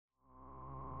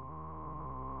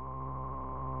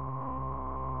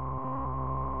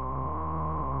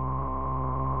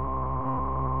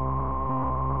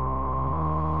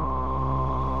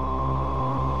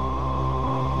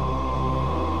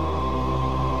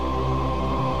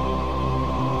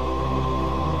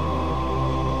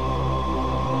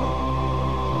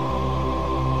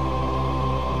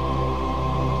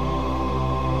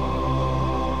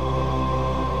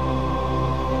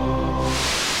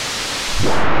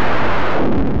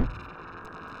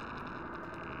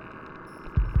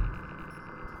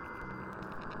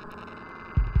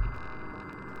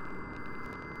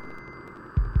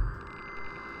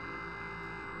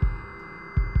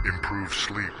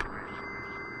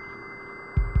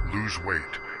Lose weight.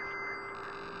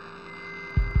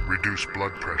 Reduce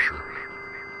blood pressure.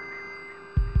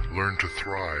 Learn to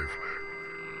thrive.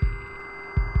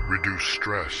 Reduce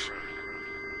stress.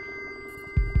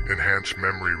 Enhance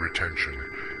memory retention.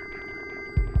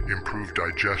 Improve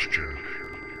digestion.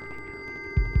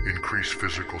 Increase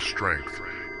physical strength.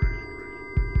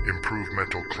 Improve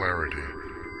mental clarity.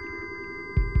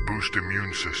 Boost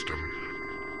immune system.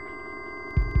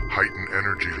 Heighten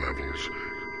energy levels.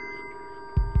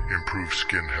 Improve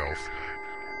skin health.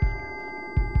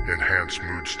 Enhance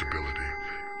mood stability.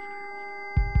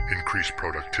 Increase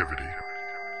productivity.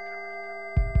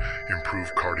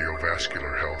 Improve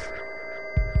cardiovascular health.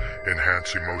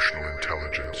 Enhance emotional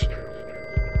intelligence.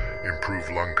 Improve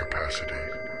lung capacity.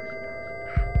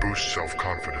 Boost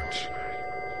self-confidence.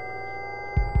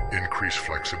 Increase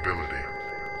flexibility.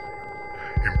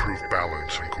 Improve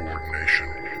balance and coordination.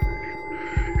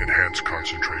 Enhance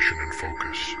concentration and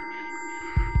focus.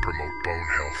 Promote bone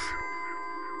health.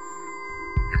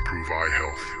 Improve eye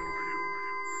health.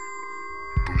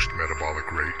 Boost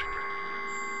metabolic rate.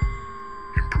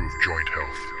 Improve joint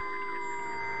health.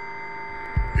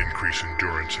 Increase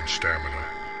endurance and stamina.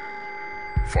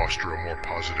 Foster a more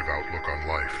positive outlook on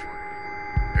life.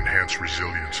 Enhance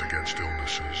resilience against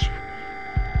illnesses.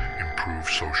 Improve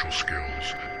social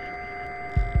skills.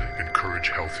 Encourage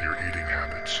healthier eating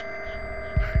habits.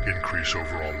 Increase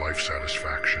overall life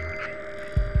satisfaction.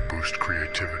 Boost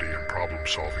creativity and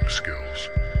problem-solving skills.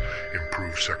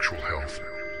 Improve sexual health.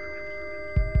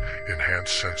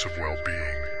 Enhance sense of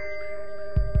well-being.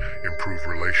 Improve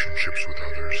relationships with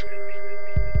others.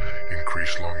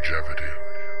 Increase longevity.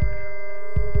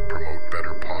 Promote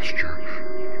better posture.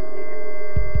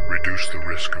 Reduce the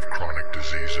risk of chronic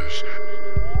diseases.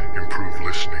 Improve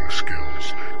listening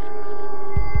skills.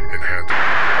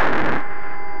 Enhance...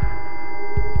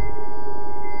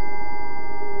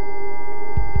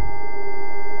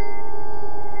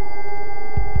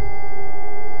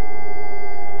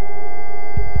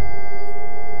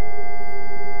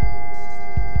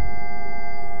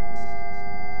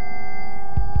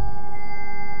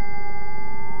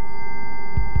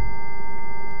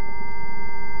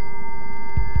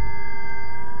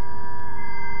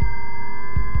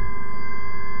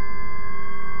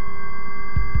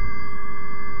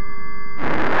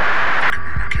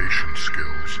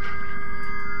 skills.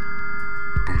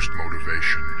 Boost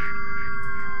motivation.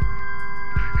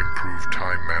 Improve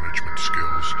time management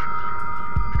skills.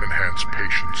 Enhance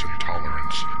patience and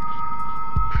tolerance.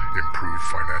 Improve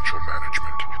financial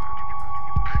management.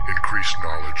 Increase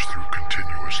knowledge through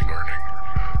continuous learning.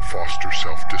 Foster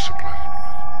self-discipline.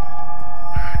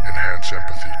 Enhance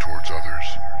empathy towards others.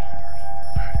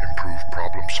 Improve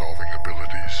problem-solving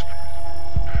abilities.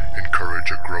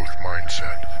 Encourage a growth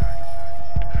mindset.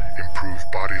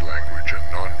 Improve body language and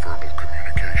nonverbal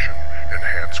communication.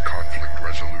 Enhance conflict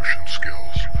resolution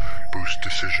skills. Boost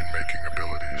decision-making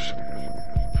abilities.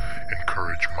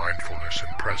 Encourage mindfulness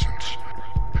and presence.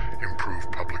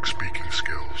 Improve public speaking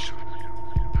skills.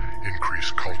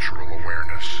 Increase cultural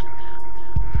awareness.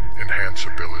 Enhance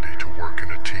ability to work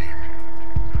in a team.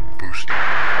 Boost...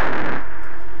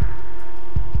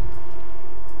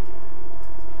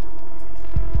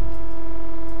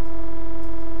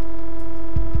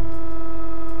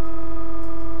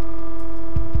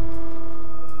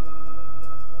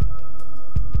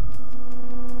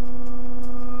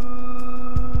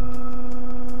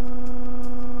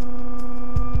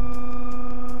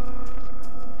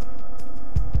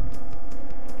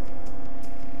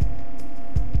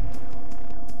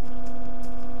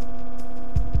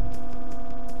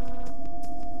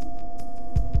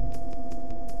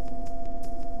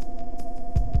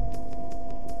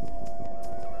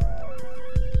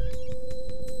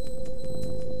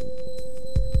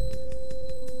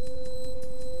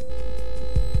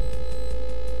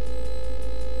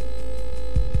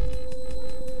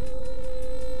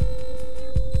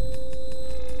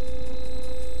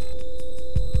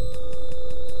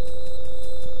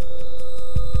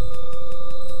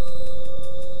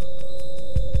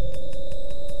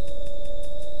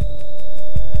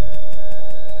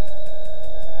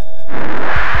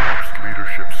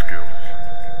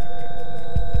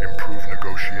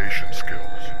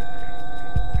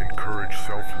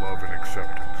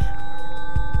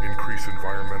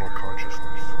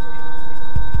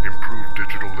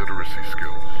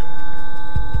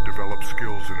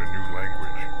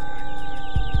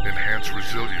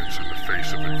 Resilience in the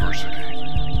face of adversity.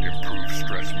 Improve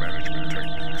stress management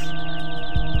techniques.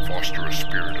 Foster a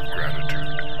spirit of gratitude.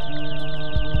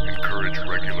 Encourage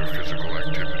regular physical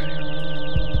activity.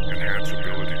 Enhance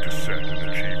ability to set and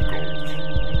achieve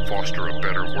goals. Foster a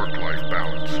better work-life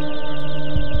balance.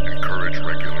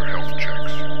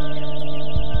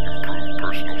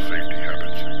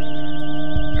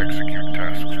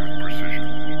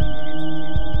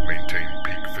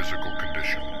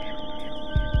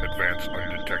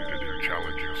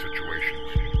 situations,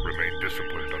 remain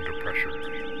disciplined under pressure,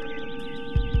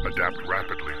 adapt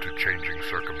rapidly to changing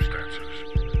circumstances,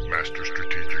 master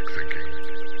strategic thinking,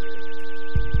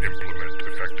 implement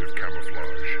effective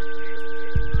camouflage,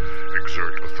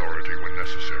 exert authority when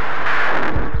necessary.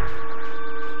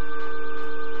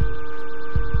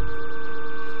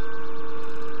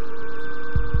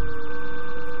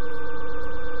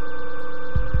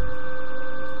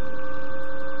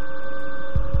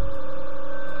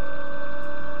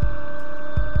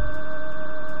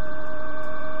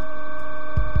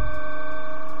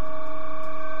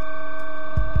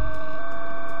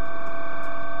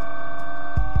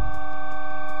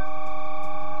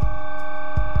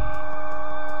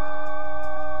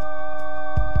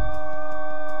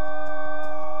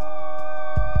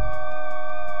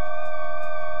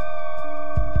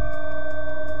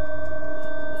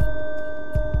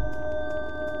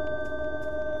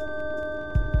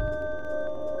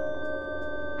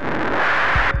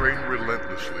 Train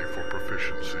relentlessly for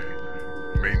proficiency,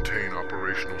 maintain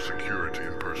operational security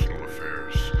in personal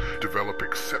affairs, develop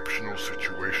exceptional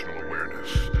situational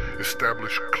awareness,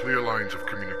 establish clear lines of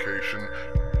communication,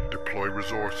 deploy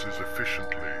resources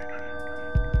efficiently,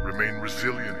 remain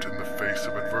resilient in the face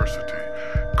of adversity,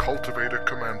 cultivate a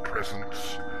command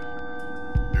presence,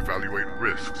 evaluate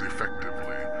risks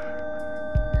effectively,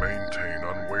 maintain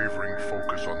unwavering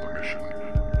focus on the mission,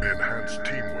 enhance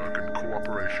teamwork and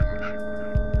cooperation,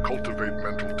 cultivate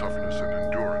mental toughness and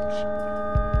endurance,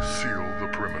 seal the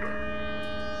perimeter,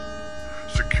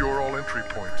 secure all entry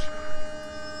points,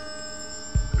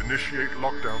 initiate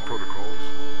lockdown protocols,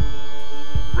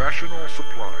 ration all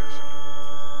supplies,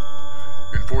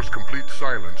 enforce complete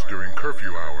silence during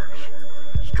curfew hours,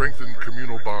 strengthen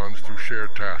communal bonds through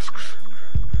shared tasks,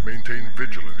 maintain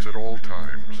vigilance at all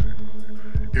times,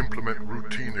 implement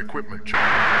routine equipment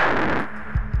checks.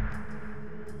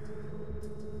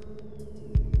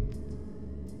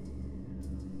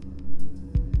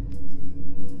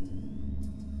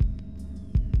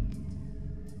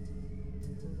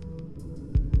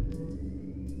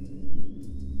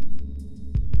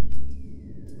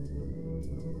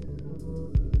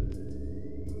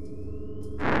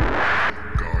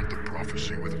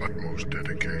 With utmost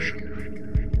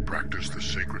dedication, practice the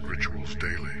sacred rituals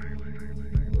daily,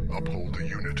 uphold the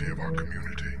unity of our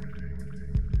community,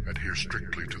 adhere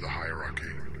strictly to the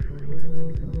hierarchy,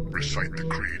 recite the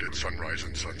creed at sunrise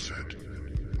and sunset,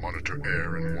 monitor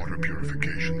air and water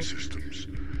purification systems,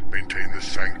 maintain the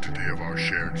sanctity of our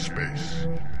shared space,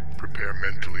 prepare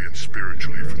mentally and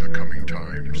spiritually for the coming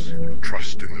times,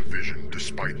 trust in the vision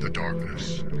despite the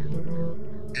darkness,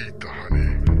 eat the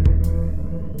honey,